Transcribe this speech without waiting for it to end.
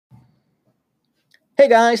Hey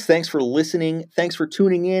guys, thanks for listening. Thanks for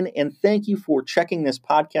tuning in. And thank you for checking this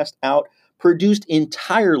podcast out, produced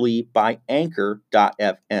entirely by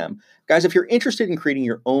Anchor.fm. Guys, if you're interested in creating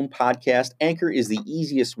your own podcast, Anchor is the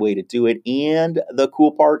easiest way to do it. And the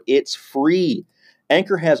cool part, it's free.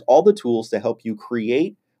 Anchor has all the tools to help you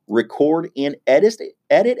create, record, and edit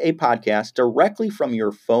a podcast directly from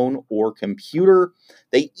your phone or computer.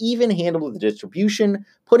 They even handle the distribution,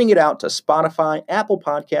 putting it out to Spotify, Apple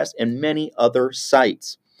Podcasts, and many other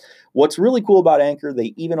sites. What's really cool about Anchor,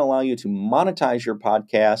 they even allow you to monetize your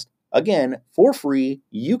podcast. Again, for free,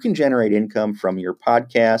 you can generate income from your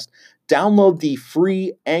podcast. Download the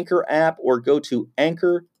free Anchor app or go to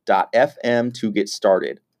anchor.fm to get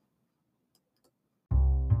started.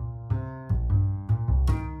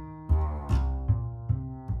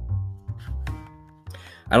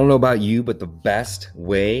 I don't know about you, but the best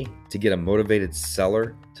way to get a motivated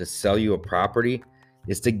seller to sell you a property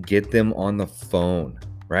is to get them on the phone,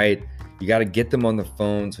 right? You got to get them on the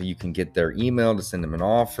phone so you can get their email to send them an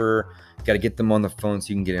offer. You got to get them on the phone so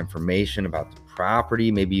you can get information about the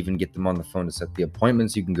property, maybe even get them on the phone to set the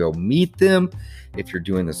appointments. You can go meet them if you're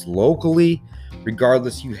doing this locally.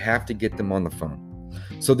 Regardless, you have to get them on the phone.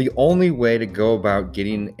 So the only way to go about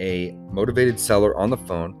getting a motivated seller on the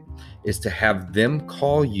phone is to have them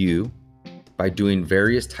call you by doing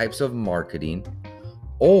various types of marketing,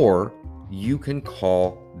 or you can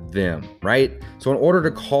call them, right? So in order to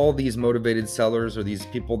call these motivated sellers or these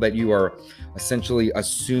people that you are essentially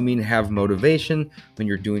assuming have motivation when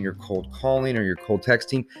you're doing your cold calling or your cold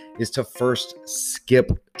texting, is to first skip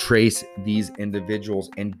trace these individuals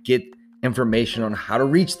and get information on how to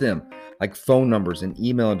reach them, like phone numbers and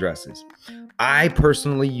email addresses. I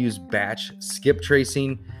personally use batch skip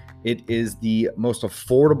tracing. It is the most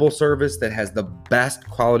affordable service that has the best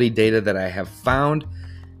quality data that I have found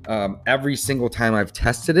every single time I've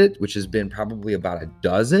tested it, which has been probably about a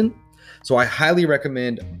dozen. So I highly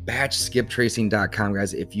recommend batchskiptracing.com,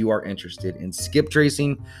 guys. If you are interested in skip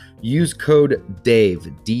tracing, use code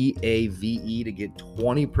DAVE, D-A-V-E, to get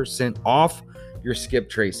 20% off your skip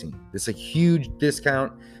tracing. This is a huge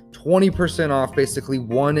discount, 20% off. Basically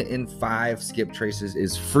 1 in 5 skip traces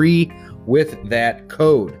is free with that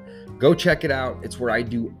code. Go check it out. It's where I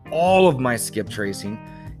do all of my skip tracing.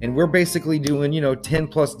 And we're basically doing, 10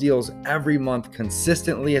 plus deals every month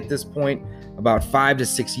consistently at this point, about 5 to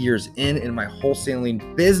 6 years in my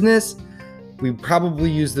wholesaling business. We probably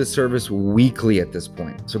use this service weekly at this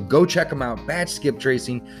point. So go check them out. Batch skip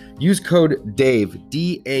tracing. Use code DAVE,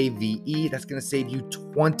 D-A-V-E. That's going to save you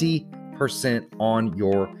 20% on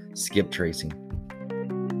your skip tracing.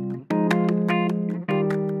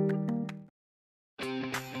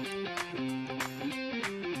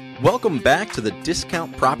 Welcome back to the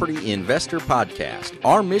Discount Property Investor Podcast.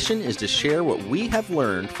 Our mission is to share what we have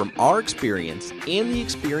learned from our experience and the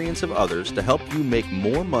experience of others to help you make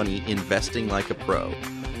more money investing like a pro.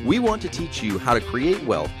 We want to teach you how to create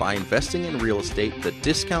wealth by investing in real estate the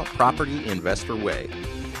Discount Property Investor way.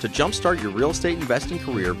 To jumpstart your real estate investing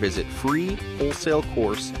career, visit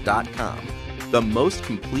freewholesalecourse.com, the most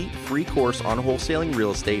complete free course on wholesaling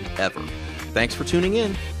real estate ever. Thanks for tuning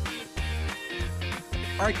in.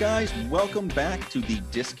 All right, guys, welcome back to the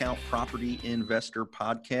Discount Property Investor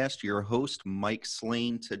Podcast. Your host, Mike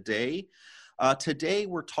Slane, today. Today,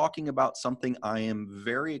 we're talking about something I am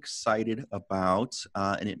very excited about,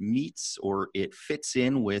 and it fits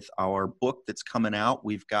in with our book that's coming out.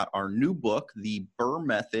 We've got our new book, The BRRRR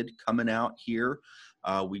Method, coming out here.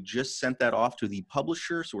 We just sent that off to the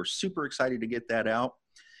publisher, so we're super excited to get that out.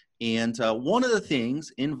 And one of the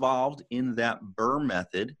things involved in that BRRRR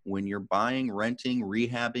method when you're buying, renting,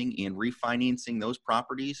 rehabbing, and refinancing those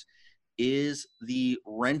properties is the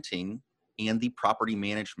renting and the property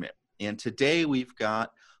management. And today we've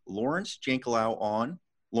got Laurence Jankelow on.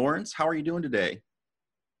 Laurence, how are you doing today?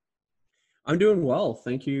 I'm doing well.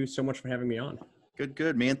 Thank you so much for having me on.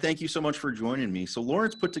 Good, man. Thank you so much for joining me. So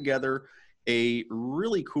Laurence put together a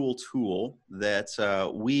really cool tool that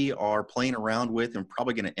we are playing around with and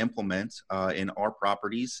probably going to implement in our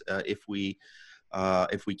properties if we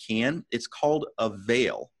can. It's called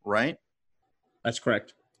Avail, right? That's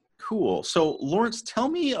correct. Cool. So Laurence, tell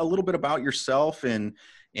me a little bit about yourself and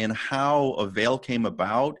how Avail came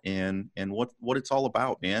about and what it's all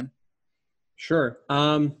about, man. Sure.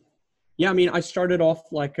 I started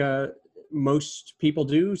off like most people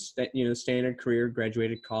do, standard career,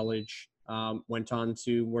 graduated college, went on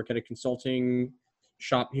to work at a consulting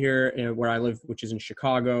shop here where I live, which is in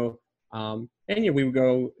Chicago. We would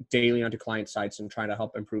go daily onto client sites and try to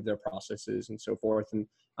help improve their processes and so forth. And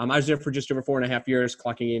I was there for just over 4.5 years,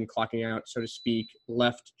 clocking in, clocking out, so to speak.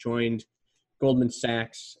 Left, joined Goldman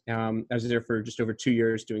Sachs. I was there for just over 2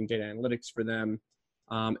 years doing data analytics for them.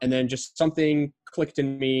 And then just something clicked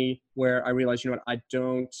in me where I realized, you know what,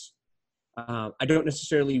 I don't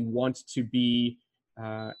necessarily want to be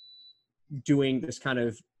doing this kind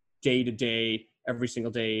of day-to-day, every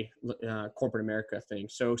single day corporate America thing.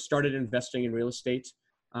 So started investing in real estate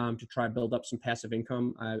to try to build up some passive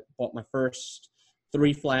income. I bought my first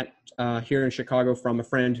 3 flat here in Chicago from a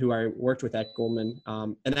friend who I worked with at Goldman.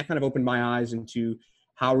 And that kind of opened my eyes into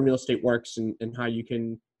how real estate works and how you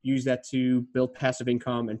can use that to build passive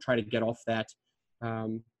income and try to get off that,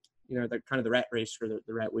 the kind of the rat race or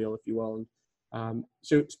the rat wheel, if you will. And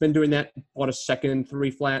so it's been doing that. Bought a second 3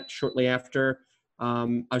 flat shortly after.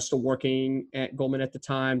 I was still working at Goldman at the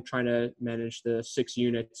time, trying to manage the 6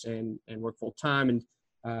 units and work full time. And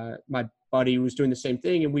my buddy was doing the same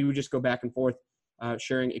thing, and we would just go back and forth,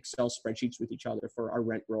 sharing Excel spreadsheets with each other for our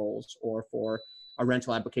rent rolls or for our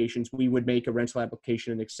rental applications. We would make a rental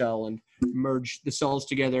application in Excel and merge the cells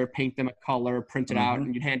together, paint them a color, print it out,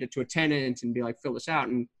 and you'd hand it to a tenant and be like, fill this out.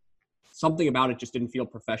 And something about it just didn't feel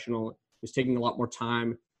professional. It was taking a lot more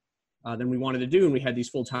time than we wanted to do, and we had these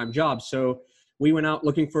full-time jobs. So we went out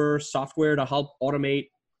looking for software to help automate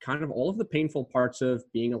kind of all of the painful parts of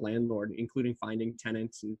being a landlord, including finding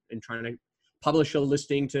tenants and trying to publish a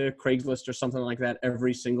listing to Craigslist or something like that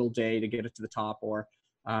every single day to get it to the top, or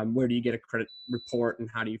where do you get a credit report and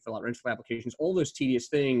how do you fill out rental applications? All those tedious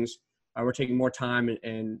things were taking more time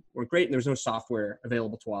and were great, and there was no software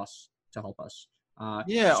available to us to help us.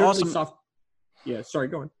 Awesome. Sorry,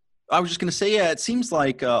 go on. I was just going to say, it seems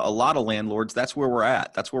like a lot of landlords, that's where we're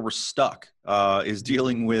at. That's where we're stuck, is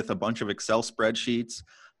dealing with a bunch of Excel spreadsheets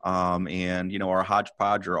and, our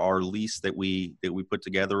hodgepodge or our lease that we put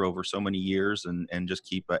together over so many years and just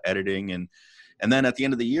keep editing. And then at the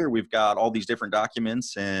end of the year, we've got all these different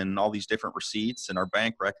documents and all these different receipts and our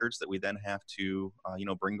bank records that we then have to,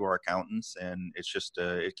 bring to our accountants. And it's just,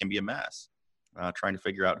 it can be a mess. Trying to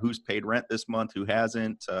figure out who's paid rent this month, who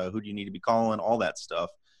hasn't, who do you need to be calling, all that stuff.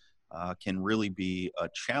 Can really be a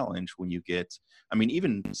challenge when you get,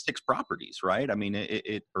 even 6 properties, right?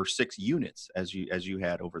 It or 6 units as you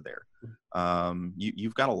had over there.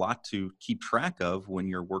 You've got a lot to keep track of when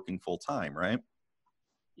you're working full time, right?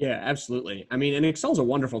 Yeah, absolutely. And Excel's a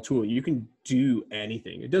wonderful tool. You can do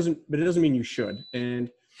anything. It doesn't mean you should. And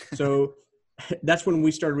so that's when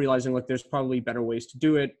we started realizing, look, there's probably better ways to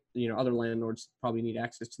do it. Other landlords probably need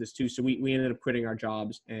access to this too. So we ended up quitting our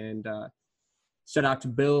jobs and set out to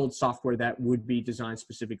build software that would be designed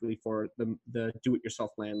specifically for the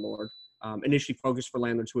do-it-yourself landlord. Initially focused for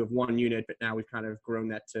landlords who have 1 unit, but now we've kind of grown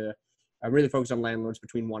that to really focus on landlords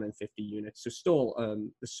between 1 and 50 units. So still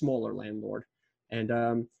the smaller landlord.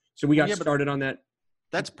 And so we got started on that.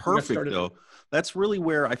 That's perfect, though. That's really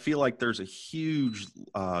where I feel like there's a huge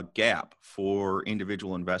gap for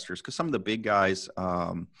individual investors, because some of the big guys,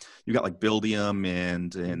 you got like Buildium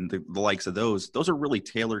and the likes of those are really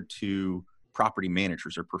tailored to property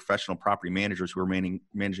managers or professional property managers who are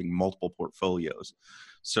managing multiple portfolios.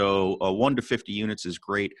 So 1 to 50 units is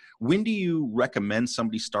great. When do you recommend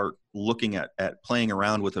somebody start looking at playing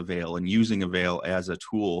around with Avail and using Avail as a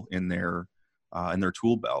tool in their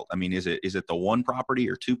tool belt? Is it the 1 property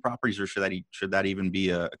or 2 properties, or should that even be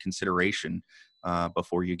a consideration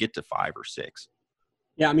before you get to 5 or 6?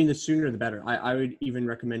 Yeah, the sooner the better. I would even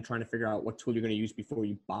recommend trying to figure out what tool you're going to use before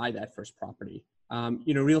you buy that first property.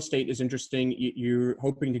 Real estate is interesting. You're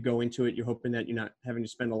hoping to go into it. You're hoping that you're not having to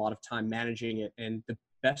spend a lot of time managing it. And the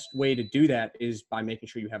best way to do that is by making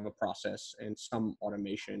sure you have a process and some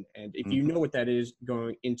automation. And if you know what that is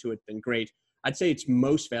going into it, then great. I'd say it's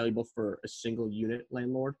most valuable for a single unit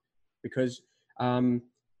landlord, because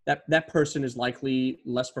that person is likely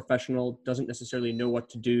less professional, doesn't necessarily know what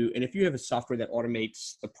to do. And if you have a software that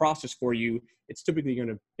automates the process for you, it's typically going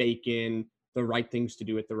to bake in the right things to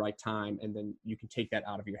do at the right time. And then you can take that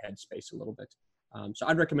out of your headspace a little bit. So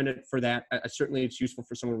I'd recommend it for that. Certainly it's useful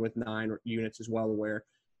for someone with 9 units as well, where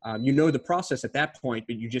the process at that point,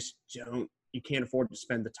 but you can't afford to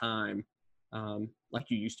spend the time like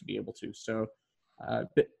you used to be able to. So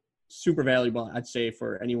super valuable, I'd say,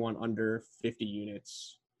 for anyone under 50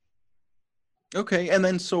 units. Okay. And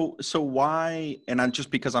then, so why, and I'm just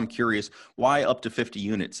because I'm curious, why up to 50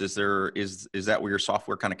 units? Is that where your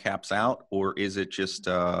software kind of caps out, or is it just,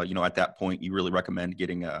 at that point you really recommend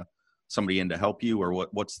getting somebody in to help you, or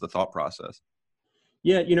what's the thought process?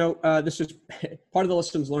 Yeah. This is part of the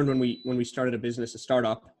lessons learned when we started a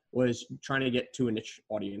startup, was trying to get to a niche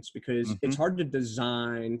audience, because it's hard to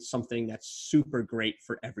design something that's super great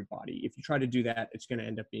for everybody. If you try to do that, it's going to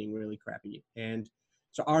end up being really crappy. And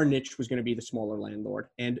So our niche was going to be the smaller landlord.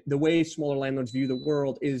 And the way smaller landlords view the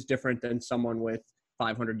world is different than someone with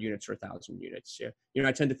 500 units or 1,000 units. Yeah. You know,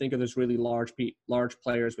 I tend to think of those really large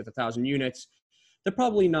players with 1,000 units. They're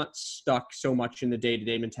probably not stuck so much in the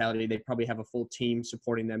day-to-day mentality. They probably have a full team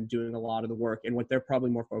supporting them, doing a lot of the work. And what they're probably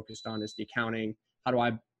more focused on is the accounting. How do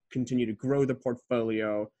I continue to grow the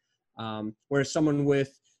portfolio? Whereas someone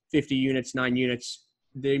with 50 units, 9 units,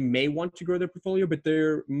 they may want to grow their portfolio, but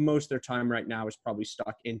most of their time right now is probably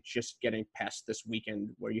stuck in just getting past this weekend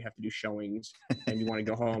where you have to do showings and you want to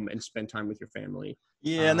go home and spend time with your family.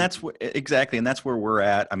 Yeah, and that's exactly, and that's where we're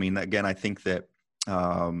at. I mean, again, I think that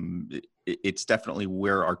it's definitely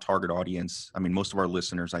where our target audience. I mean, most of our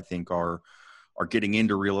listeners, I think, are getting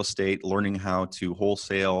into real estate, learning how to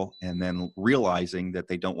wholesale, and then realizing that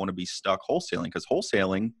they don't want to be stuck wholesaling, because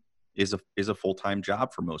wholesaling is a full-time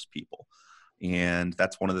job for most people. And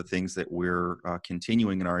that's one of the things that we're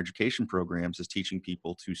continuing in our education programs, is teaching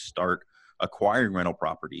people to start acquiring rental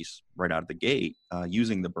properties right out of the gate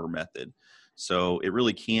using the BRRRR method. So it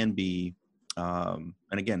really can be, and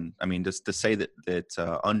again, I mean, just to say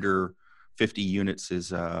that under 50 units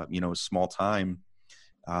is, a small time,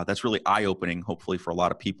 that's really eye-opening, hopefully, for a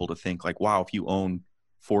lot of people to think like, wow, if you own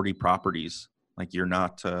 40 properties, like you're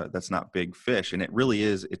not, that's not big fish. And it really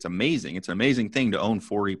is. It's amazing. It's an amazing thing to own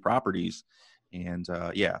 40 properties. And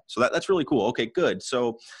yeah, so that's really cool. Okay, good.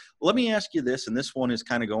 So let me ask you this, and this one is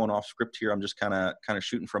kind of going off script here. I'm just kind of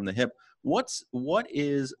shooting from the hip. What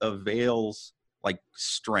is Avail's like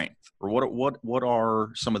strength, or what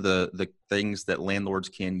are some of the things that landlords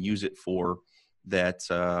can use it for that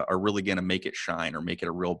are really going to make it shine or make it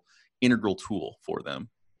a real integral tool for them?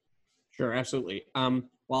 Sure, absolutely.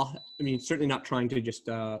 Well, I mean, certainly not trying to just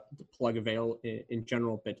plug Avail in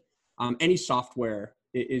general, but any software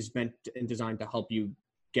is meant and designed to help you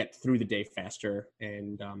get through the day faster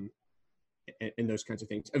and those kinds of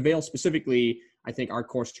things. Avail specifically, I think our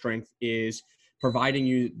core strength is providing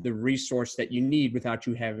you the resource that you need without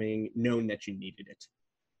you having known that you needed it.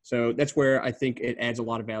 So that's where I think it adds a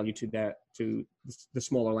lot of value to the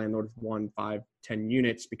smaller landlord with 1, 5, 10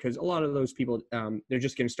 units, because a lot of those people, they're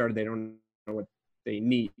just getting started. They don't know what they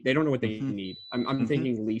need. They don't know what they need. I'm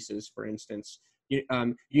thinking leases, for instance. You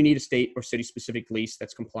need a state or city specific lease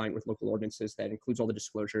that's compliant with local ordinances that includes all the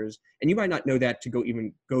disclosures. And you might not know that to go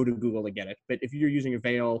to Google to get it. But if you're using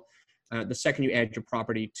Avail, the second you add your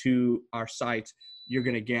property to our site, you're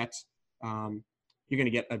going to get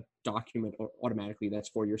a document automatically that's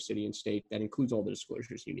for your city and state that includes all the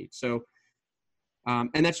disclosures you need. So,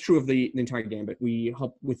 and that's true of the entire gambit. We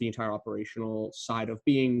help with the entire operational side of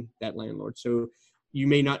being that landlord. So you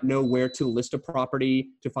may not know where to list a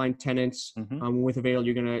property to find tenants. With Avail,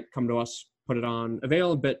 you're going to come to us, put it on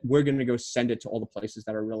Avail, but we're going to go send it to all the places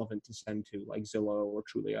that are relevant to send to, like Zillow or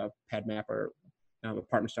Trulia, PadMap, or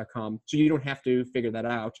apartments.com. So you don't have to figure that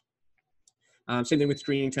out. Same thing with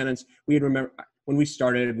screening tenants. Remember when we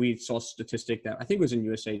started, we saw a statistic that I think was in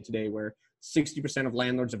USA Today, where 60% of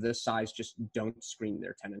landlords of this size just don't screen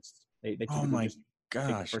their tenants. They typically just take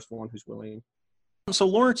the first one who's willing. So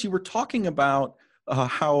Laurence, you were talking about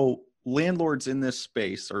how landlords in this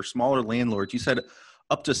space, or smaller landlords, you said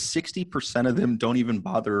up to 60% of them don't even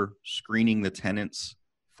bother screening the tenants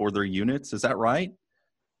for their units. Is that right?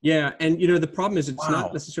 Yeah. And, the problem is it's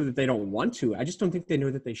not necessarily that they don't want to. I just don't think they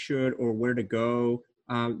know that they should or where to go.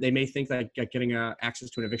 They may think that getting access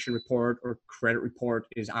to an eviction report or credit report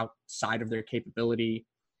is outside of their capability.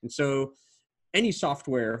 And so any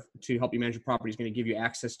software to help you manage your property is going to give you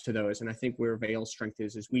access to those. And I think where Avail's strength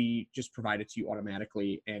is we just provide it to you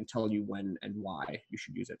automatically and tell you when and why you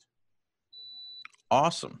should use it.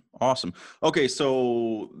 Awesome. Okay,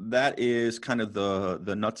 so that is kind of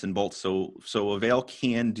the nuts and bolts. So Avail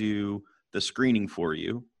can do the screening for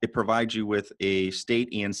you. It provides you with a state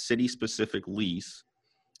and city specific lease.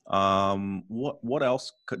 What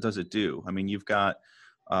else does it do? I mean, you've got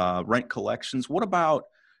rent collections. What about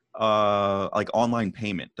like online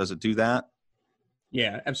payment? Does it do that?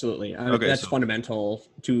 Yeah, absolutely. Okay, that's fundamental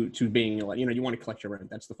to being, you want to collect your rent.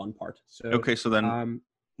 That's the fun part. So okay, so then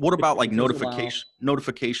what about like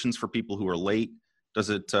notifications for people who are late? Does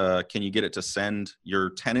it can you get it to send your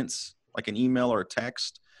tenants like an email or a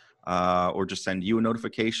text, or just send you a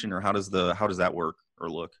notification, or how does that work or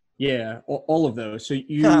look? Yeah, all of those. So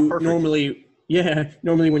you normally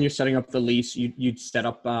when you're setting up the lease, you'd set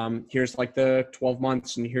up, here's like the 12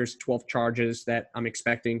 months and here's 12 charges that I'm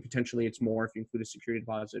expecting. Potentially it's more if you include a security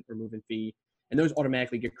deposit or move-in fee. And those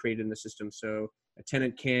automatically get created in the system. So a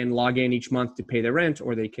tenant can log in each month to pay their rent,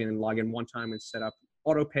 or they can log in one time and set up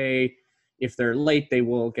auto pay. If they're late, they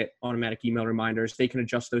will get automatic email reminders. They can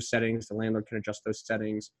adjust those settings. The landlord can adjust those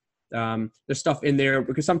settings. There's stuff in there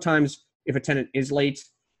because sometimes if a tenant is late,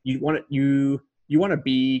 you want to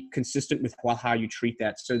be consistent with how you treat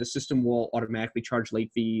that. So the system will automatically charge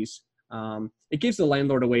late fees. It gives the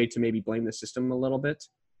landlord a way to maybe blame the system a little bit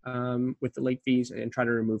with the late fees and try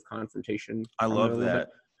to remove confrontation. I from it a love little that. bit.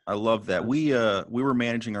 I love that. We were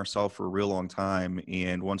managing ourselves for a real long time,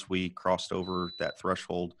 and once we crossed over that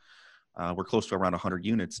threshold, we're close to around 100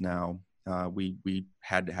 units now. We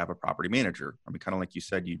had to have a property manager. I mean, kind of like you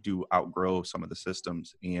said, you do outgrow some of the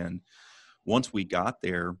systems, and once we got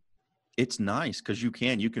there, it's nice because you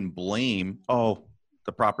can blame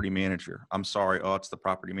the property manager. I'm sorry. Oh, it's the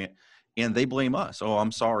property man, and they blame us. Oh,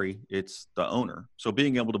 I'm sorry. It's the owner. So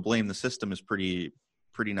being able to blame the system is pretty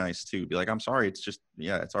nice too. Be like, I'm sorry. It's just,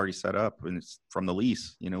 it's already set up and it's from the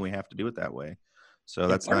lease. We have to do it that way. So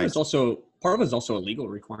that's nice. Part of it is also a legal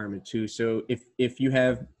requirement too. So if you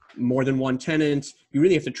have more than one tenant, you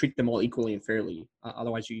really have to treat them all equally and fairly.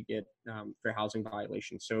 Otherwise, you get fair housing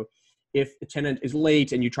violations. So if the tenant is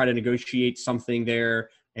late and you try to negotiate something there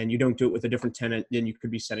and you don't do it with a different tenant, then you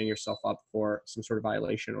could be setting yourself up for some sort of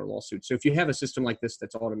violation or lawsuit. So if you have a system like this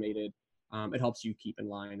that's automated, it helps you keep in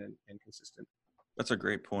line and consistent. That's a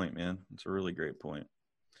great point, man. It's a really great point.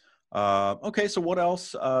 Okay, so what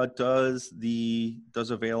else does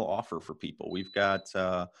Avail offer for people? We've got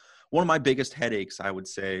one of my biggest headaches, I would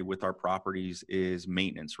say, with our properties is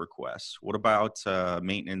maintenance requests. What about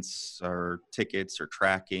maintenance or tickets or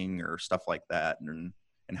tracking or stuff like that? And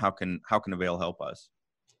how can Avail help us?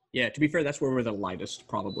 Yeah, to be fair, that's where we're the lightest,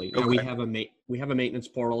 probably. Okay. We have a maintenance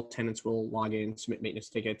portal. Tenants will log in, submit maintenance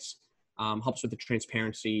tickets. Helps with the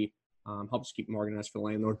transparency. Helps keep them organized for the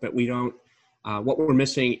landlord. But we don't. What we're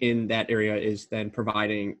missing in that area is then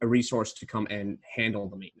providing a resource to come and handle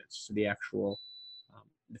the maintenance, so the actual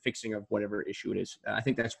the fixing of whatever issue it is. I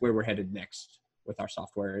think that's where we're headed next with our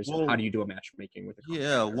software. Is how do you do a matchmaking with a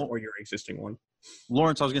contractor or your existing one?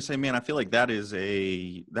 Lawrence, I was going to say, man, I feel like that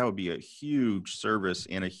would be a huge service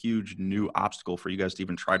and a huge new obstacle for you guys to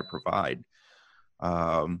even try to provide.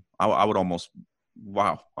 I would almost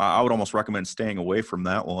recommend staying away from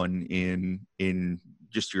that one in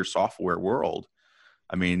just your software world.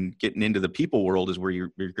 I mean, getting into the people world is where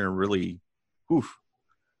you're going to really,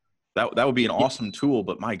 that would be an awesome tool.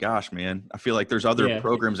 But my gosh, man, I feel like there's other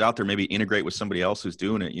programs out there. Maybe integrate with somebody else who's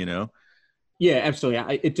doing it. Yeah,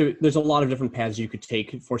 absolutely. There's a lot of different paths you could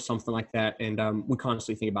take for something like that, and we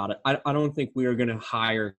constantly think about it. I don't think we are going to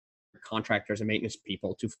hire contractors and maintenance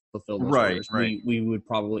people to fulfill those orders. Right. We would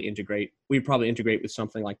probably integrate. We'd probably integrate with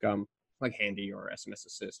something like Handy or SMS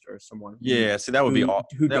Assist or someone. See, that would be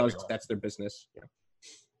awesome. That's their business. Yeah.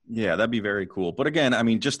 Yeah, that'd be very cool. But again, I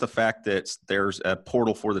mean, just the fact that there's a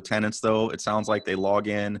portal for the tenants, though, it sounds like they log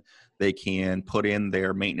in, they can put in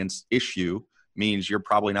their maintenance issue, means you're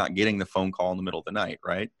probably not getting the phone call in the middle of the night,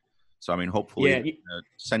 right? So, I mean, hopefully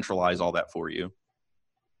centralize all that for you.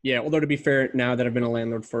 Yeah, although to be fair, now that I've been a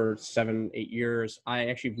landlord for 7-8 years, I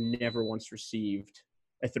actually have never once received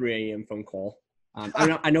a 3 a.m. phone call.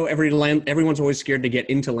 I know everyone's always scared to get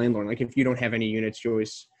into landlord. Like if you don't have any units, you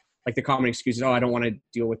always like the common excuse is, I don't want to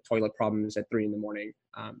deal with toilet problems at 3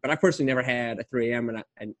 a.m. But I personally never had a 3 a.m.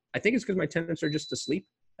 and I think it's because my tenants are just asleep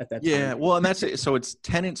at that time. Yeah, well, and that's it. So it's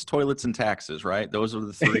tenants, toilets, and taxes, right? Those are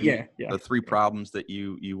the three the three problems that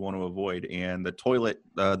you want to avoid. And the toilet,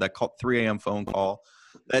 that 3 a.m. phone call,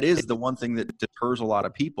 that is the one thing that deters a lot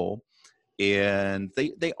of people. And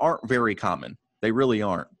they aren't very common. They really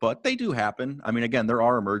aren't, but they do happen. I mean, again, there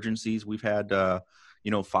are emergencies. We've had,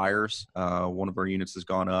 fires. One of our units has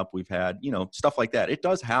gone up. We've had, stuff like that. It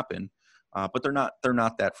does happen, but they're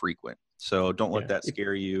not that frequent. So don't let that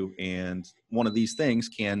scare you. And one of these things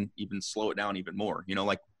can even slow it down even more,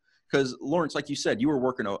 because Laurence, like you said, you were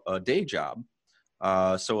working a day job.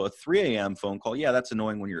 So a 3 a.m. phone call, that's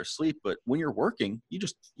annoying when you're asleep, but when you're working, you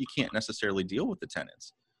can't necessarily deal with the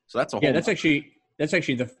tenants. So that's a whole. That's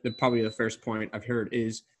actually the probably the first point I've heard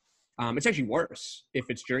is it's actually worse if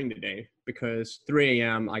it's during the day, because 3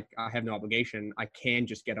 a.m. I have no obligation. I can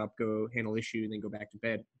just get up, go handle issue, and then go back to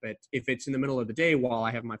bed. But if it's in the middle of the day while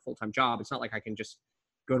I have my full-time job, it's not like I can just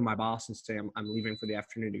go to my boss and say I'm leaving for the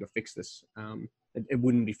afternoon to go fix this. It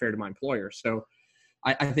wouldn't be fair to my employer. So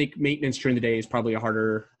I think maintenance during the day is probably a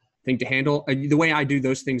harder thing to handle. The way I do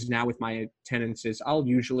those things now with my tenants is I'll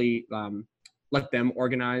usually let them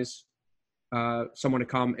organize someone to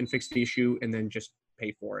come and fix the issue and then just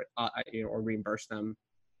pay for it, or reimburse them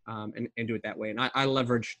and do it that way. And I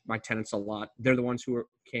leverage my tenants a lot. They're the ones who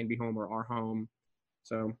can be home or are home.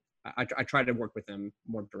 So I try to work with them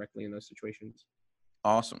more directly in those situations.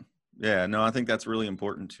 Awesome. Yeah, no, I think that's really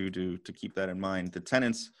important to keep that in mind. The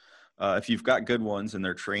tenants, if you've got good ones and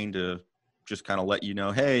they're trained to just kind of let you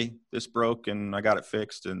know, hey, this broke and I got it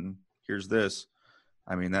fixed and here's this.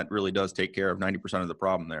 I mean, that really does take care of 90% of the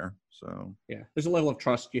problem there. So yeah, there's a level of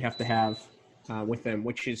trust you have to have with them,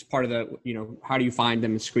 which is part of the, how do you find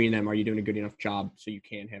them and screen them? Are you doing a good enough job so you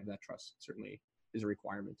can have that trust? It certainly is a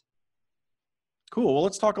requirement. Cool. Well,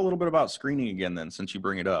 let's talk a little bit about screening again then, since you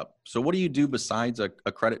bring it up. So what do you do besides a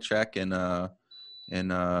credit check and meeting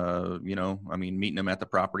them at the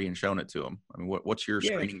property and showing it to them? I mean, what's your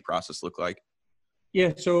screening process look like?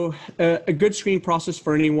 Yeah, so a good screening process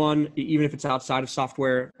for anyone, even if it's outside of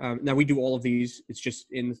software. Now we do all of these. It's just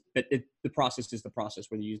the process is the process,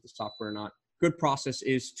 whether you use the software or not. Good process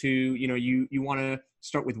is to, you want to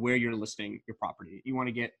start with where you're listing your property. You want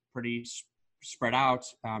to get pretty spread out,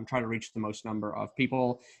 try to reach the most number of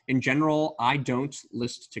people. In general, I don't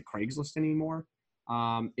list to Craigslist anymore.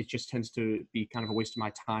 It just tends to be kind of a waste of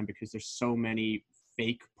my time because there's so many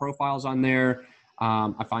fake profiles on there.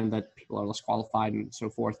 I find that people are less qualified and so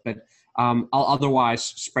forth, but I'll otherwise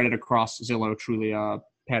spread it across Zillow, Trulia,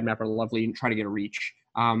 PadMapper, Lovely, and try to get a reach.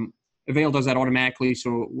 Avail does that automatically.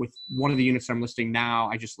 So with one of the units I'm listing now,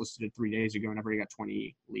 I just listed it 3 days ago and I've already got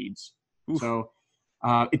 20 leads. Oof. So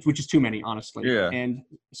which is too many, honestly. Yeah. And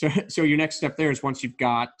so your next step there is once you've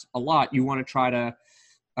got a lot, you want to try to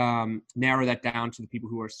narrow that down to the people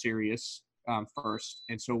who are serious first.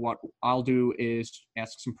 And so what I'll do is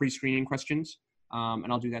ask some pre-screening questions.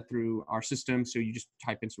 And I'll do that through our system. So you just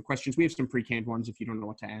type in some questions. We have some pre-canned ones if you don't know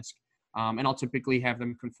what to ask. And I'll typically have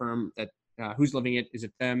them confirm that who's living it, is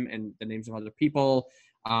it them, and the names of other people.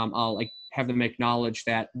 I'll have them acknowledge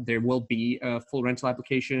that there will be a full rental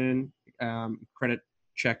application, credit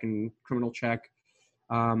check and criminal check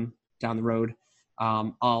down the road.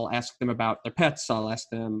 I'll ask them about their pets. I'll ask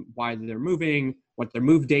them why they're moving, what their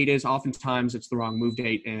move date is. Oftentimes it's the wrong move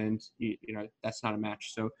date and that's not a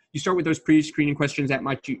match. So you start with those pre-screening questions that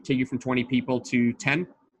might take you from 20 people to 10.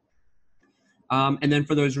 And then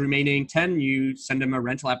for those remaining 10, you send them a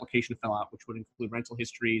rental application to fill out, which would include rental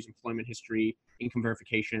histories, employment history, income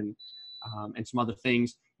verification, and some other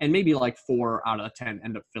things. And maybe like 4 out of 10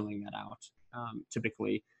 end up filling that out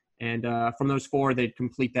typically. And from those 4, they'd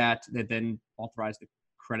complete that. They'd then authorize the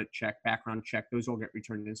credit check, background check. Those all get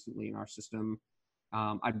returned instantly in our system.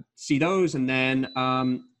 I'd see those, and then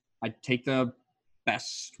I'd take the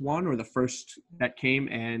best one or the first that came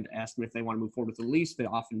and ask them if they want to move forward with the lease. They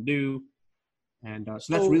often do. And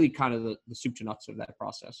so that's really kind of the soup to nuts of that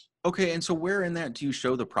process. Okay. And so where in that do you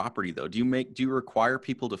show the property though? Do you require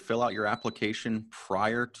people to fill out your application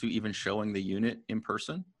prior to even showing the unit in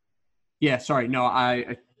person? Yeah. Sorry. No,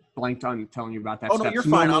 I blanked on telling you about that. Oh, no, you're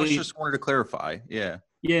fine. I just wanted to clarify. Yeah.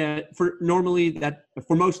 Yeah. For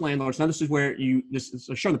most landlords, now this is where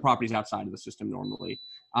show the properties outside of the system normally.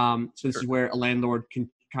 So this is where a landlord can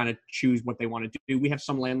kind of choose what they want to do. We have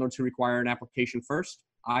some landlords who require an application first.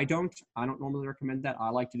 I don't normally recommend that. I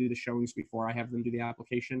like to do the showings before I have them do the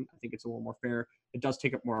application. I think it's a little more fair. It does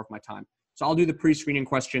take up more of my time. So I'll do the pre-screening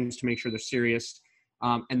questions to make sure they're serious.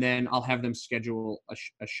 And then I'll have them schedule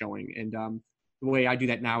a showing. And the way I do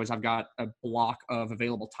that now is I've got a block of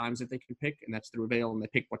available times that they can pick, and that's through Avail, and they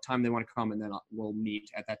pick what time they want to come, and then we'll meet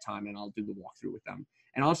at that time, and I'll do the walkthrough with them.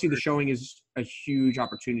 And honestly, the showing is a huge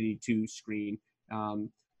opportunity to screen.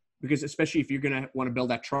 Because especially if you're going to want to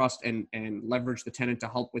build that trust and leverage the tenant to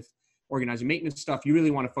help with organizing maintenance stuff, you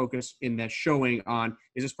really want to focus in that showing on,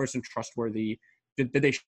 is this person trustworthy? Did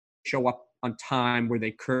they show up on time? Were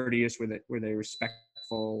they courteous? Were they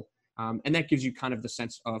respectful? And that gives you kind of the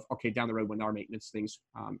sense of, okay, down the road when there are maintenance things,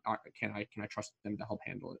 can I trust them to help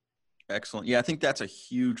handle it? Excellent. Yeah, I think that's a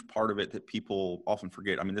huge part of it that people often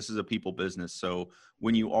forget. I mean, this is a people business. So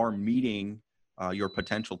when you are meeting your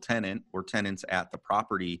potential tenant or tenants at the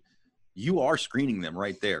property, you are screening them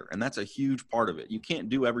right there. And that's a huge part of it. You can't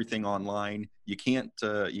do everything online. You can't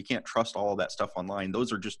trust all of that stuff online.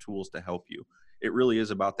 Those are just tools to help you. It really is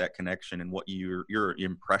about that connection and what your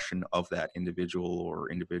impression of that individual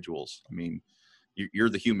or individuals. I mean, you're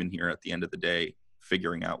the human here at the end of the day,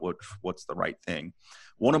 figuring out what's the right thing.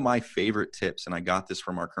 One of my favorite tips, and I got this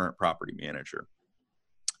from our current property manager,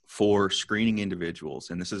 for screening individuals,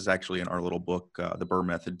 and this is actually in our little book, The Burr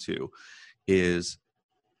Method too, is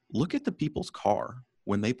look at the people's car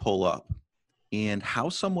when they pull up, and how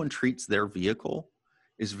someone treats their vehicle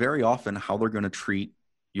is very often how they're going to treat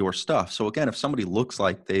your stuff. So again, if somebody looks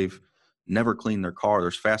like they've never cleaned their car,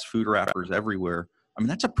 there's fast food wrappers everywhere. I mean,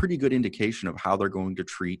 that's a pretty good indication of how they're going to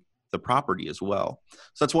treat the property as well.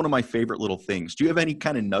 So that's one of my favorite little things. Do you have any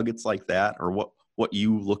kind of nuggets like that, or what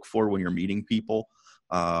you look for when you're meeting people?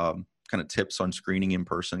 Kind of tips on screening in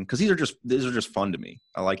person, because these are just fun to me.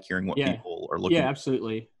 I like hearing what people are looking. Yeah,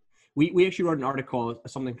 absolutely. we actually wrote an article,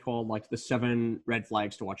 something called like the 7 red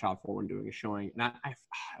flags to watch out for when doing a showing. And I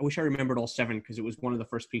wish I remembered all 7 because it was one of the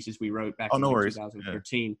first pieces we wrote back Oh, in no like worries.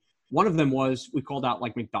 2013. One of them was we called out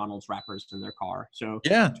like McDonald's wrappers in their car. So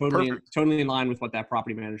Yeah, totally in line with what that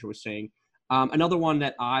property manager was saying. Another one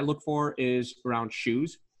that I look for is around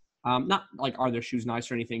shoes. Not like are their shoes nice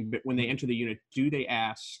or anything, but when they enter the unit, do they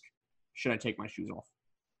ask, should I take my shoes off?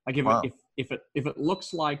 Like Wow. if it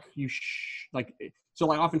looks like so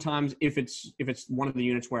like oftentimes if it's one of the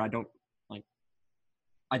units where I don't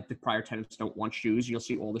like the prior tenants don't want shoes, you'll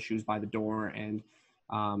see all the shoes by the door, and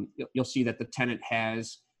you'll see that the tenant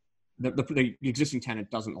has the existing tenant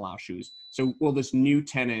doesn't allow shoes. So will this new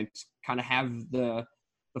tenant kind of have the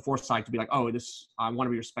foresight to be like, oh, I want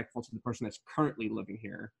to be respectful to the person that's currently living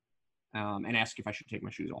here, and ask if I should take my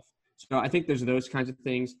shoes off. So I think there's those kinds of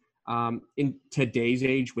things. In today's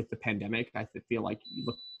age with the pandemic, I feel like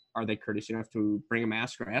are they courteous enough to bring a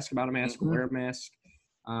mask or ask about a mask or wear a mask?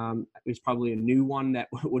 There's probably a new one that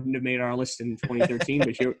wouldn't have made our list in 2013,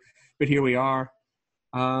 but here we are.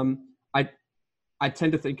 I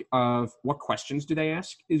tend to think of what questions do they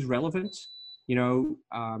ask is relevant. Do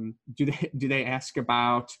they ask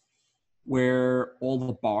about where all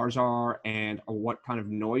the bars are and what kind of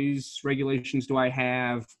noise regulations do I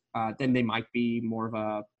have? Then they might be more of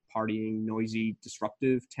a partying, noisy,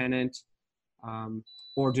 disruptive tenant.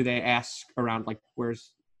 Or do they ask around like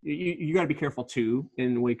where's you got to be careful too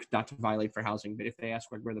in a way not to violate for housing, but if they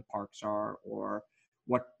ask like where the parks are or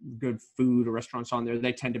what good food or restaurants on there,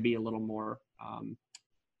 they tend to be a little more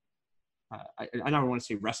I don't want to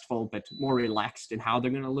say restful, but more relaxed in how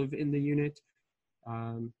they're going to live in the unit.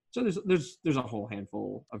 So there's a whole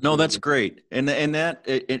handful of. No, that's great, and that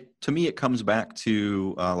it to me it comes back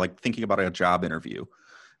to like thinking about a job interview.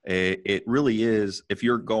 It really is, if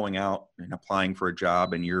you're going out and applying for a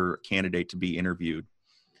job and you're a candidate to be interviewed,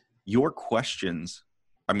 your questions,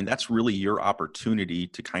 I mean, that's really your opportunity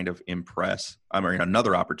to kind of impress. I mean,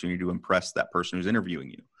 another opportunity to impress that person who's interviewing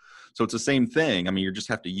you. So it's the same thing. I mean, you just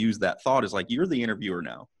have to use that thought as like, you're the interviewer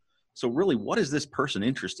now. So really, what is this person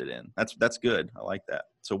interested in? That's good. I like that.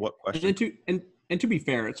 So what question? And to be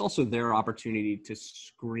fair, it's also their opportunity to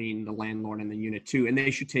screen the landlord and the unit too, and they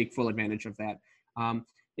should take full advantage of that.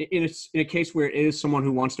 In a case where it is someone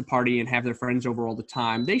who wants to party and have their friends over all the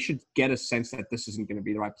time, they should get a sense that this isn't going to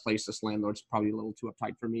be the right place. This landlord's probably a little too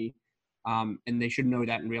uptight for me. And they should know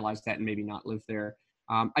that and realize that and maybe not live there.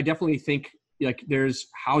 I definitely think like there's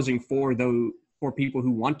housing for people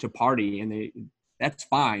who want to party, and that's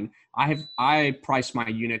fine. I price my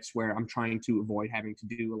units where I'm trying to avoid having to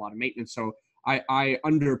do a lot of maintenance. So I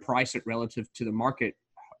underprice it relative to the market,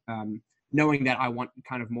 knowing that I want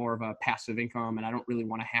kind of more of a passive income, and I don't really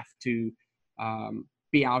want to have to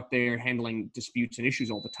be out there handling disputes and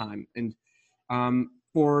issues all the time. And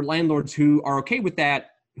for landlords who are okay with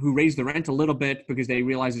that, who raise the rent a little bit because they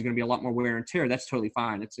realize there's going to be a lot more wear and tear, that's totally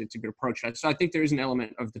fine. It's a good approach. So I think there is an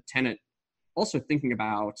element of the tenant also thinking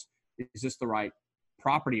about, is this the right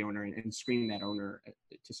property owner, and screening that owner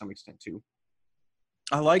to some extent too.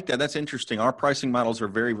 I like that. That's interesting. Our pricing models are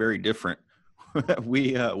very, very different.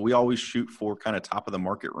 We always shoot for kind of top of the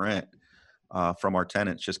market rent from our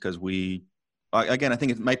tenants, just because again, I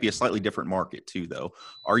think it might be a slightly different market too, though.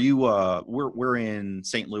 Are you? We're in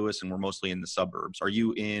St. Louis, and we're mostly in the suburbs. Are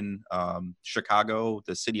you in Chicago,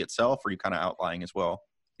 the city itself, or are you kind of outlying as well?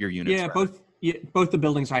 Your units? Yeah, rather? Both the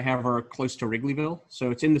buildings I have are close to Wrigleyville,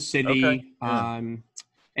 so it's in the city. Okay.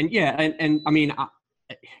 Yeah. And I mean,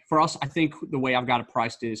 for us, I think the way I've got it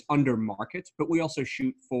priced is under market, but we also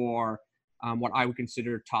shoot for what I would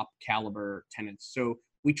consider top caliber tenants. So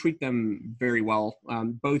we treat them very well.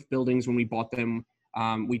 Both buildings, when we bought them,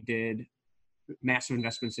 we did massive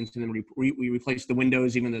investments into them. We replaced the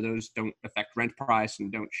windows, even though those don't affect rent price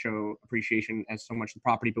and don't show appreciation as so much the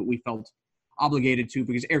property, but we felt obligated to,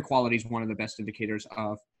 because air quality is one of the best indicators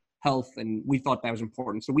of health, and we thought that was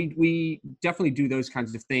important. So we definitely do those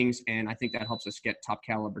kinds of things, and I think that helps us get top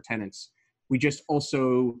caliber tenants. We just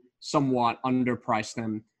also somewhat underprice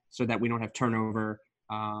them so that we don't have turnover.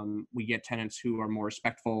 We get tenants who are more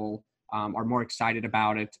respectful, are more excited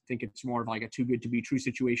about it, think it's more of like a too good to be true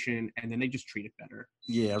situation, and then they just treat it better.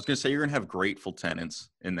 Yeah, I was going to say, you're going to have grateful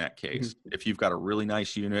tenants in that case. Mm-hmm. If you've got a really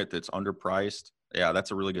nice unit that's underpriced, yeah,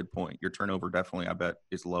 that's a really good point. Your turnover definitely, I bet,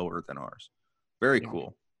 is lower than ours. Very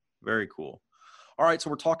cool. Very cool. All right, so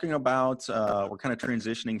we're talking about, we're kind of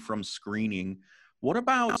transitioning from screening. What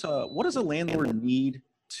about, what does a landlord need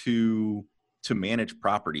to manage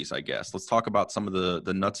properties, I guess? Let's talk about some of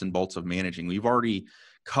the nuts and bolts of managing. We've already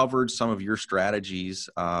covered some of your strategies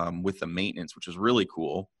with the maintenance, which is really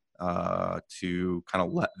cool, to kind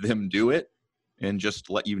of let them do it and just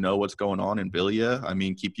let you know what's going on and bill you. I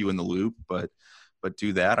mean, keep you in the loop, but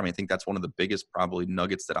do that. I mean, I think that's one of the biggest probably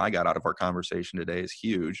nuggets that I got out of our conversation today is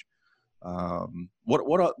huge.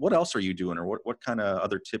 What else are you doing, or what kind of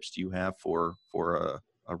other tips do you have for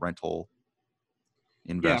a rental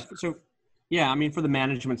investor? I mean, for the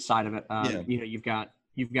management side of it, Yeah. you know,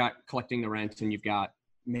 you've got collecting the rent, and you've got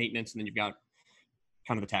maintenance, and then you've got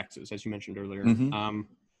kind of the taxes, as you mentioned earlier. Mm-hmm.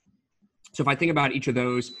 So if I think about each of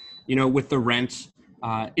those, you know, with the rent,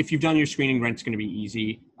 if you've done your screening, rent's going to be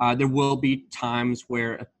easy. There will be times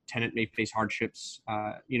where a tenant may face hardships.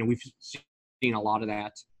 You know, we've seen a lot of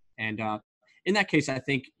that. And in that case, I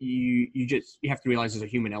think you have to realize there's a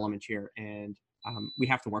human element here, and we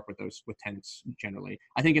have to work with tenants generally.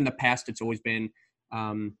 I think in the past, it's always been,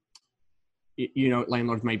 you know,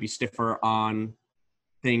 landlords might be stiffer on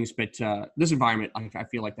things, but this environment, I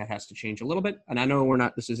feel like that has to change a little bit. And I know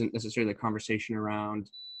this isn't necessarily a conversation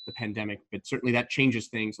around the pandemic, but certainly that changes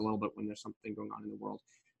things a little bit when there's something going on in the world.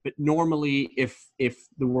 But normally, if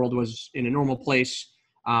the world was in a normal place,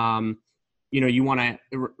 you know,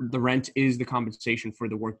 the rent is the compensation for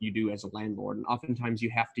the work you do as a landlord. And oftentimes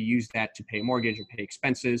you have to use that to pay a mortgage or pay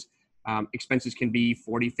expenses. Expenses can be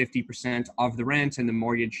 40, 50% of the rent, and the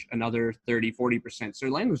mortgage another 30, 40%. So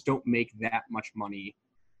landlords don't make that much money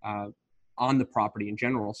on the property in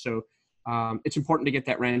general. So it's important to get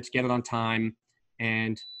that rent, get it on time,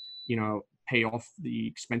 and, you know, pay off the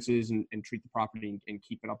expenses and treat the property and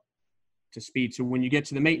keep it up to speed. So when you get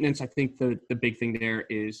to the maintenance, I think the big thing there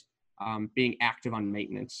is being active on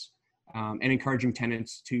maintenance and encouraging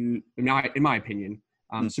tenants to, in my opinion,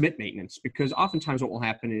 submit maintenance, because oftentimes what will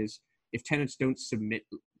happen is if tenants don't submit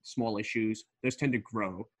small issues, those tend to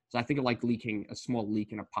grow. So I think of like leaking, a small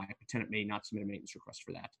leak in a pipe. A tenant may not submit a maintenance request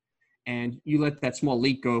for that. And you let that small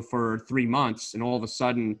leak go for 3 months, and all of a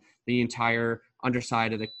sudden the entire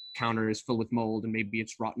underside of the counter is filled with mold, and maybe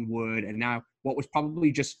it's rotten wood. And now what was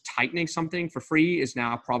probably just tightening something for free is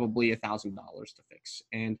now probably $1,000 to fix.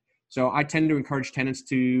 And so I tend to encourage tenants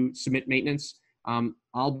to submit maintenance.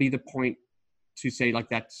 I'll be the point to say like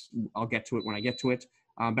I'll get to it when I get to it.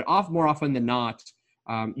 But more often than not,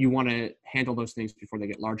 you want to handle those things before they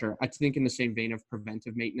get larger. I think in the same vein of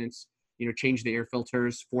preventive maintenance, you know, change the air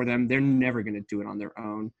filters for them. They're never going to do it on their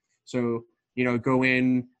own. So, you know, go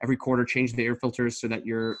in every quarter, change the air filters so that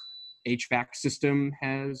your HVAC system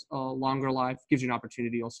has a longer life. Gives you an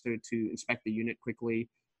opportunity also to inspect the unit quickly.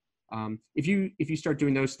 If you start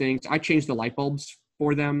doing those things, I change the light bulbs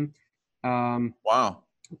for them. Wow.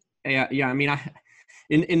 Yeah. I mean,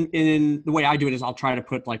 in the way I do it is I'll try to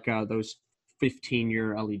put like those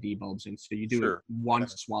 15-year LED bulbs in. So you do it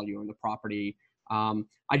once while you own the property.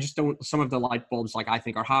 I just don't, some of the light bulbs like I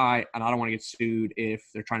think are high, and I don't want to get sued if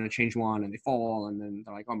they're trying to change one and they fall, and then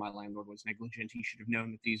they're like, oh, my landlord was negligent. He should have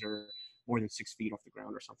known that these are more than 6 feet off the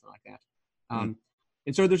ground or something like that.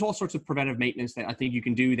 And so there's all sorts of preventive maintenance that I think you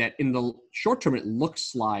can do that in the short term, it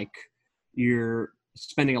looks like you're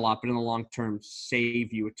spending a lot, but in the long term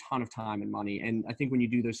save you a ton of time and money. And I think when you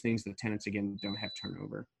do those things, the tenants, again, don't have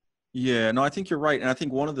turnover. Yeah, no, I think you're right. And I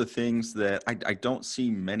think one of the things that I don't see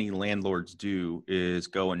many landlords do is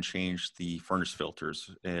go and change the furnace filters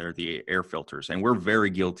or the air filters. And we're very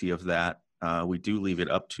guilty of that. We do leave it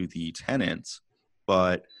up to the tenants,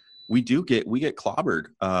 but we get clobbered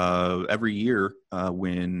every year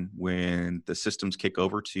when the systems kick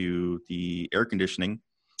over to the air conditioning.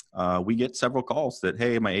 We get several calls that,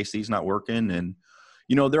 hey, my AC is not working. And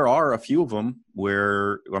you know, there are a few of them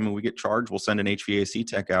where, I mean, we get charged, we'll send an HVAC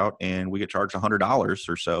tech out and we get charged $100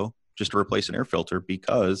 or so just to replace an air filter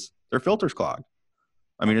because their filter's clogged.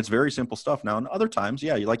 I mean, it's very simple stuff. Now, and other times,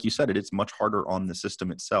 yeah, like you said, it's much harder on the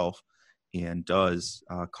system itself and does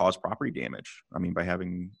cause property damage. I mean, by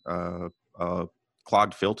having a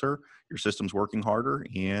clogged filter, your system's working harder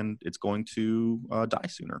and it's going to die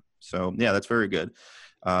sooner. So, yeah, that's very good.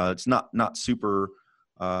 It's not super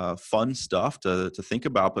fun stuff to think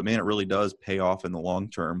about, but man, it really does pay off in the long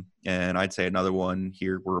term. And I'd say another one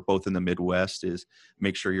here, we're both in the Midwest, is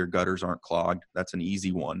make sure your gutters aren't clogged. That's an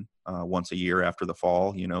easy one. Once a year after the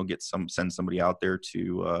fall, you know, send somebody out there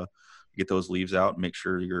to get those leaves out and make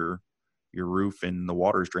sure your roof and the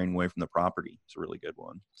water is draining away from the property. It's a really good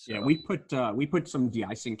one. So. Yeah, we put some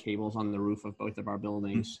de-icing cables on the roof of both of our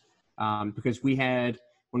buildings because when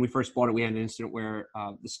we first bought it, we had an incident where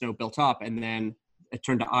the snow built up and then it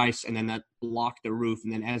turned to ice, and then that blocked the roof.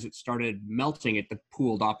 And then as it started melting, it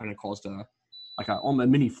pooled up, and it caused a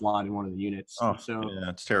mini flood in one of the units. Oh, so yeah,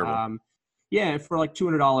 it's terrible. Yeah, for like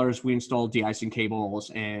 $200, we installed de-icing cables,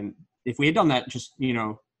 and if we had done that just, you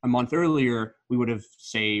know, a month earlier, we would have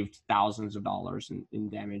saved thousands of dollars in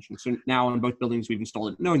damage. And so now in both buildings, we've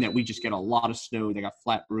installed it, knowing that we just get a lot of snow. They got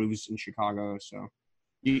flat roofs in Chicago. So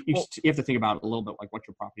you have to think about it a little bit, like what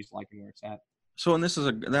your property's like and where it's at. So, and this is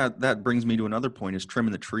that brings me to another point, is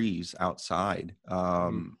trimming the trees outside.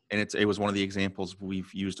 And it was one of the examples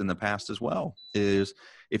we've used in the past as well, is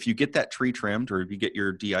if you get that tree trimmed, or if you get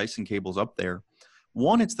your de-icing cables up there,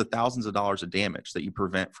 one, it's the thousands of dollars of damage that you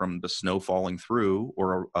prevent from the snow falling through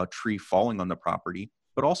or a tree falling on the property,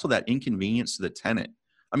 but also that inconvenience to the tenant.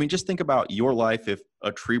 I mean, just think about your life if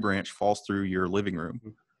a tree branch falls through your living room.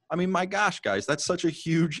 I mean, my gosh, guys, that's such a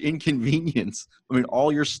huge inconvenience. I mean,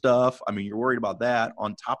 all your stuff, I mean, you're worried about that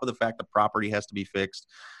on top of the fact the property has to be fixed.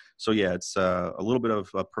 So yeah, it's a little bit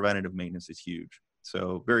of preventative maintenance is huge.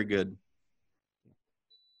 So very good.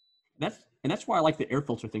 That's why I like the air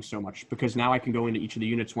filter thing so much, because now I can go into each of the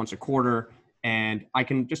units once a quarter and I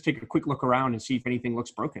can just take a quick look around and see if anything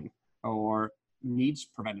looks broken or needs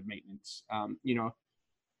preventive maintenance.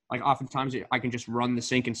 Like oftentimes I can just run the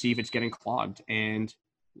sink and see if it's getting clogged and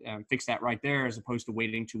fix that right there, as opposed to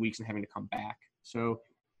waiting 2 weeks and having to come back. So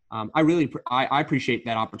I appreciate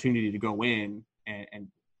that opportunity to go in and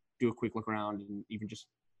do a quick look around, and even just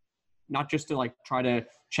not just to like try to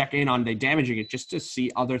check in on the damaging it, just to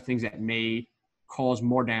see other things that may cause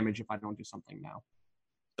more damage if I don't do something now.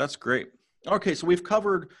 That's great. Okay, so we've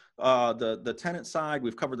covered the tenant side,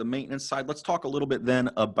 we've covered the maintenance side. Let's talk a little bit then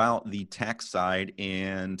about the tax side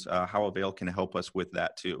and how Avail can help us with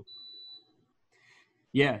that too.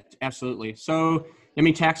 Yeah, absolutely. So, I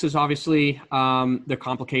mean, taxes, obviously, they're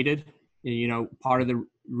complicated. Part of the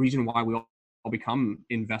reason why we all become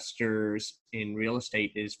investors in real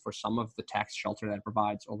estate is for some of the tax shelter that it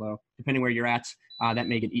provides. Although, depending where you're at, that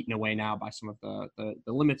may get eaten away now by some of the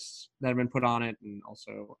limits that have been put on it, and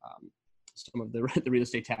also some of the real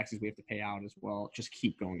estate taxes we have to pay out as well just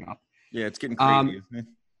keep going up. Yeah, it's getting crazy.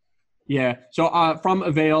 Yeah. So from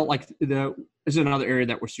Avail, this is another area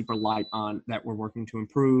that we're super light on, that we're working to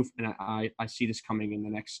improve, and I see this coming in the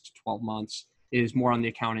next 12 months, is more on the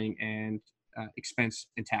accounting and expense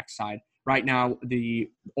and tax side. Right now,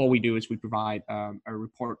 all we do is we provide a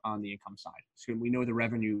report on the income side. So we know the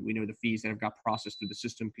revenue, we know the fees that have got processed through the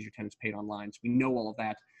system because your tenant's paid online. So we know all of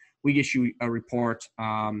that. We issue a report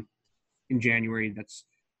in January that's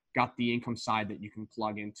got the income side that you can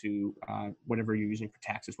plug into whatever you're using for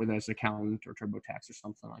taxes, whether it's an accountant or TurboTax or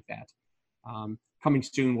something like that. Coming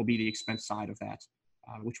soon will be the expense side of that,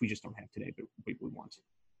 which we just don't have today, but we want.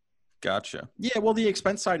 Gotcha. Yeah, well, the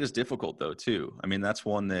expense side is difficult though too. I mean, that's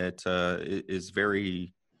one that is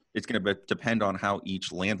very. It's going to depend on how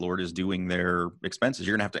each landlord is doing their expenses.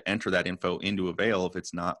 You're going to have to enter that info into Avail if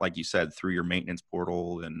it's not, like you said, through your maintenance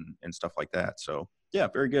portal and stuff like that. So yeah,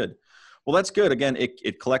 very good. Well, that's good. Again,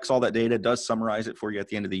 it collects all that data, does summarize it for you at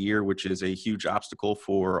the end of the year, which is a huge obstacle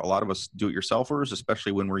for a lot of us do-it-yourselfers,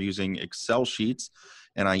 especially when we're using Excel sheets.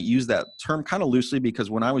 And I use that term kind of loosely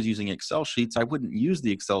because when I was using Excel sheets, I wouldn't use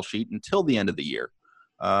the Excel sheet until the end of the year.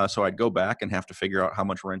 So I'd go back and have to figure out how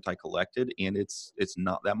much rent I collected, and it's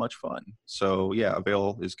not that much fun. So yeah,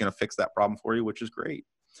 Avail is going to fix that problem for you, which is great.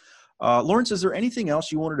 Laurence, is there anything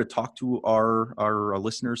else you wanted to talk to our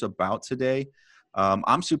listeners about today?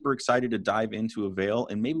 I'm super excited to dive into Avail,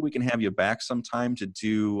 and maybe we can have you back sometime to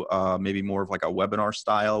do maybe more of like a webinar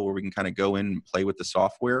style where we can kind of go in and play with the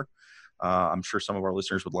software. I'm sure some of our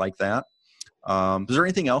listeners would like that. Is there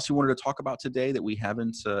anything else you wanted to talk about today that we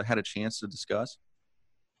haven't had a chance to discuss?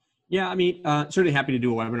 Yeah, I mean, certainly happy to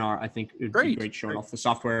do a webinar. I think it'd be great showing off the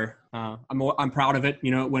software. I'm proud of it.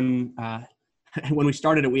 When we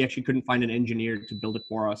started it, we actually couldn't find an engineer to build it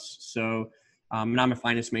for us. So, and I'm a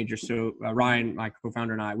finance major. So Ryan, my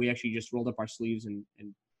co-founder, and we actually just rolled up our sleeves and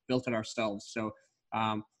built it ourselves. So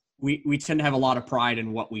we tend to have a lot of pride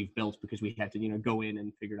in what we've built because we had to go in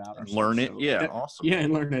and figure it out ourselves. Learn it. Yeah, awesome. Yeah,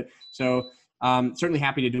 and learn it. So certainly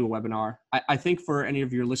happy to do a webinar. I think for any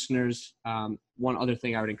of your listeners, one other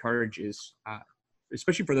thing I would encourage is,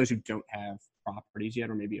 especially for those who don't have properties yet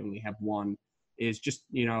or maybe only have one, is just,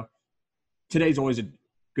 today's always a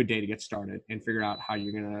good day to get started and figure out how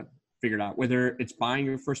you're going to figure it out, whether it's buying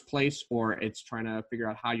your first place or it's trying to figure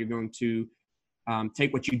out how you're going to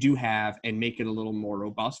take what you do have and make it a little more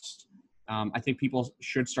robust. I think people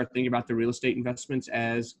should start thinking about their real estate investments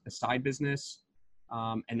as a side business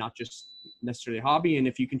and not just necessarily a hobby. And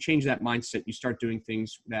if you can change that mindset, you start doing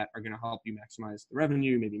things that are going to help you maximize the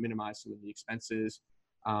revenue, maybe minimize some of the expenses.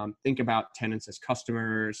 Think about tenants as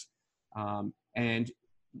customers. And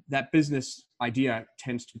that business idea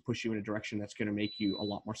tends to push you in a direction that's going to make you a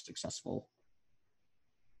lot more successful.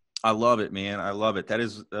 I love it, man. I love it. That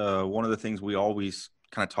is one of the things we always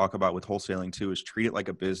kind of talk about with wholesaling too is treat it like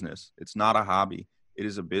a business. It's not a hobby. It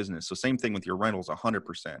is a business. So same thing with your rentals,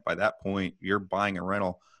 100%. By that point, you're buying a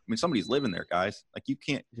rental. I mean, somebody's living there, guys. Like you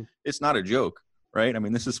can't, it's not a joke, right? I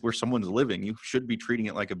mean, this is where someone's living. You should be treating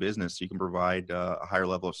it like a business so you can provide a higher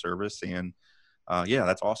level of service. And yeah,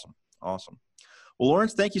 that's awesome. Awesome. Well,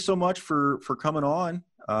 Laurence, thank you so much for coming on.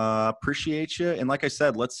 Appreciate you. And like I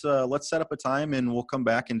said, let's set up a time and we'll come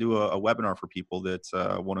back and do a webinar for people that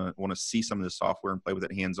want to see some of this software and play with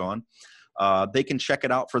it hands-on. They can check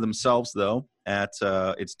it out for themselves though at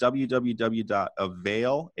it's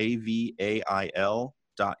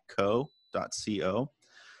www.avail.co.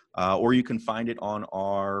 Or you can find it on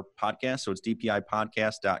our podcast. So it's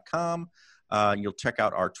dpipodcast.com. You'll check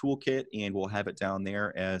out our toolkit, and we'll have it down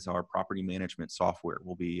there as our property management software.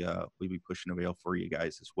 We'll be pushing Avail for you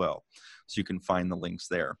guys as well, so you can find the links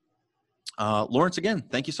there. Laurence, again,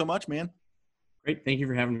 thank you so much, man. Great, thank you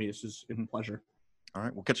for having me. This is a pleasure. All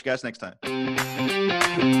right, we'll catch you guys next time.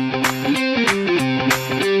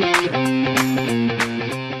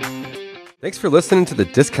 Thanks for listening to the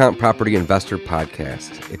Discount Property Investor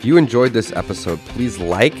Podcast. If you enjoyed this episode, please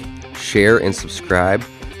like, share, and subscribe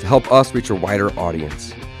to help us reach a wider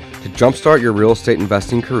audience. To jumpstart your real estate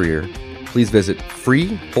investing career, please visit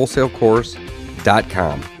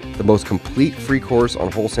freewholesalecourse.com, the most complete free course on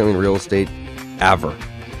wholesaling real estate ever.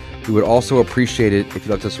 We would also appreciate it if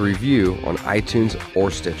you left us a review on iTunes or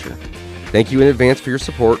Stitcher. Thank you in advance for your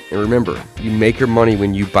support, and remember, you make your money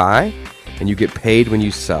when you buy, and you get paid when you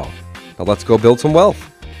sell. Now let's go build some wealth.